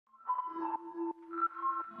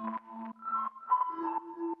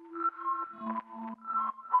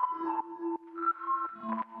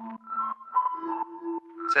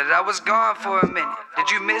Said I was gone for a minute. Did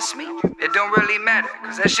you miss me? It don't really matter,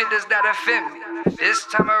 cause that shit does not offend me. This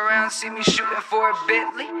time around, see me shooting for a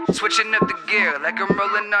Bentley, switching up the gear like I'm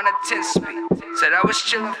rolling on a 10-speed. Said I was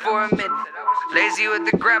chilling for a minute, lazy with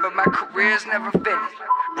the grind, but my career's never finished.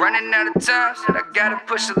 Running out of time, said I gotta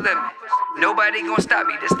push the limit. Nobody gon' stop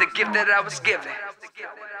me, this the gift that I was given.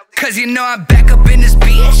 Cause you know I'm back up in this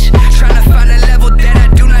bitch, trying to find a level that I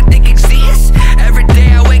do not think exists. Every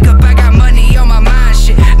day I wake up, I got money on my mind,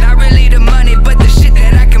 shit. Not really the money, but the shit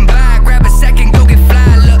that I can buy. Grab a second, go get fly,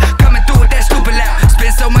 look, coming through with that stupid loud.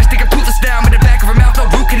 Spend so much, they can toothless down with the back of her mouth, no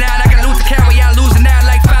root canal. I can lose the count, we y'all losing now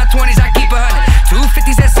like 520s, I keep 100.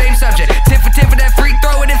 250s, that same subject. 10 for 10 for that free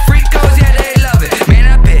throw, and then free goes, yeah, they love it. Man,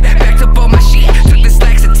 I been backed up on my shit, took the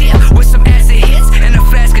slacks of 10 with some acid hits and a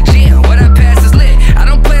flask of gin. What I pass is lit, I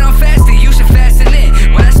don't plan on fasting, you should fasten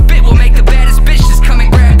in. When I spit, will make the baddest bitches come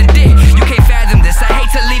and grab the dick. You can't fathom this, I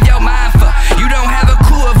hate to leave your mind for. You don't have a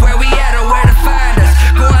clue of where we at or where to find us.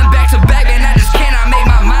 Going back to back, man, I just cannot make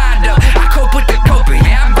my mind up. I cope with the coping,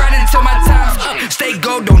 man, I'm grinding till my time's up. Stay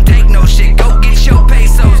gold, don't take no shit, go get your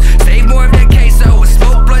pesos. Save more of that queso, with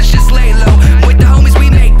smoke blunts, just lay low. With the homies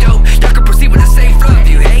we make dope, y'all can proceed with the same flow. If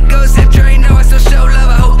you hate ghosts, if you ain't know, I still show love,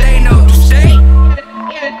 I hope they know. Stay.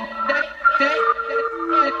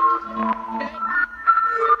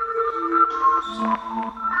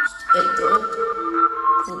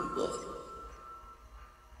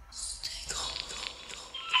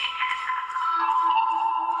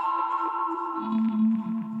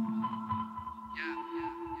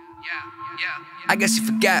 I guess you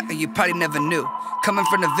forgot, or you probably never knew. Coming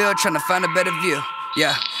from the Ville, trying to find a better view.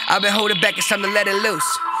 Yeah, I've been holding back, it's time to let it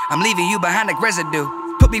loose. I'm leaving you behind like residue.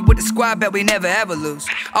 Put me with the squad, bet we never ever lose.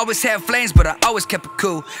 Always had flames, but I always kept it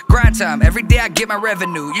cool. Grind time, every day I get my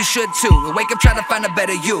revenue. You should too. Wake up, try to find a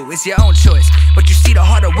better you. It's your own choice, but you see the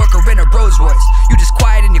harder worker in a Rolls Royce. You just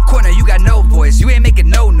quiet in your corner, you got no voice. You ain't making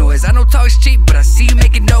no noise. I know talk's cheap, but I see you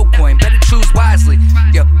making no coin. Better choose wisely.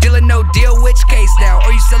 Yo, dealing no deal, which case now?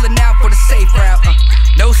 Or you selling out for the safe route?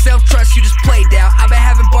 No self-trust, you just play down. I've been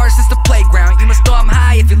having bars since the playground. You must know I'm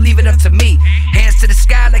high if you leave it up to me. Hands to the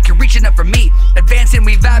sky like you're reaching up for me. Advancing,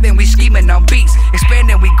 we vibing, we scheming on beats.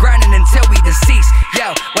 Expanding, we grinding until we deceased.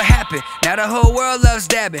 Yo, what happened? Now the whole world loves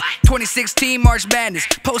dabbing. 2016 March Madness,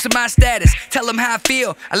 posting my status. Tell them how I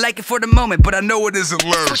feel. I like it for the moment, but I know it isn't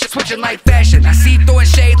learned. Switching like fashion. I see you throwing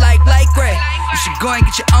shade like light gray. You should go and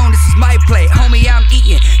get your own, this is my plate. Homie, I'm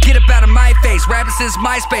eating. Get up out of my face. Rapping since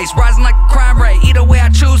MySpace. Rising like a crime rate. Either way I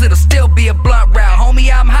choose, it'll still be a blunt route.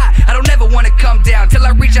 Homie, I'm hot. I don't ever want to come down till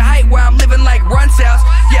I reach a height where I'm living like Run's house.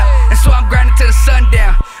 Yeah, and so I'm grinding till the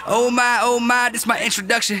sundown. Oh my, this my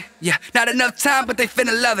introduction. Yeah, not enough time, but they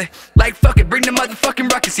finna love it. Like fuck it, bring the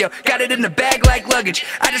motherfucking ruckus, yo. Got it in the bag like luggage.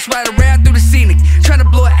 I just ride around through the scenic, trying to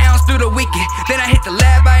blow an ounce through the weekend. Then I hit the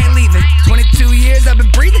lab, I ain't leaving. 22 years I've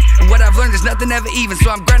been breathing, and what I've learned is nothing ever even. So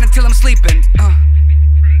I'm grinding till I'm sleeping.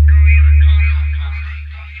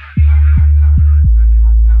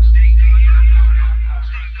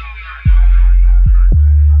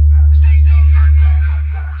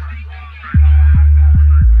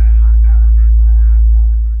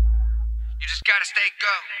 You just gotta stay go.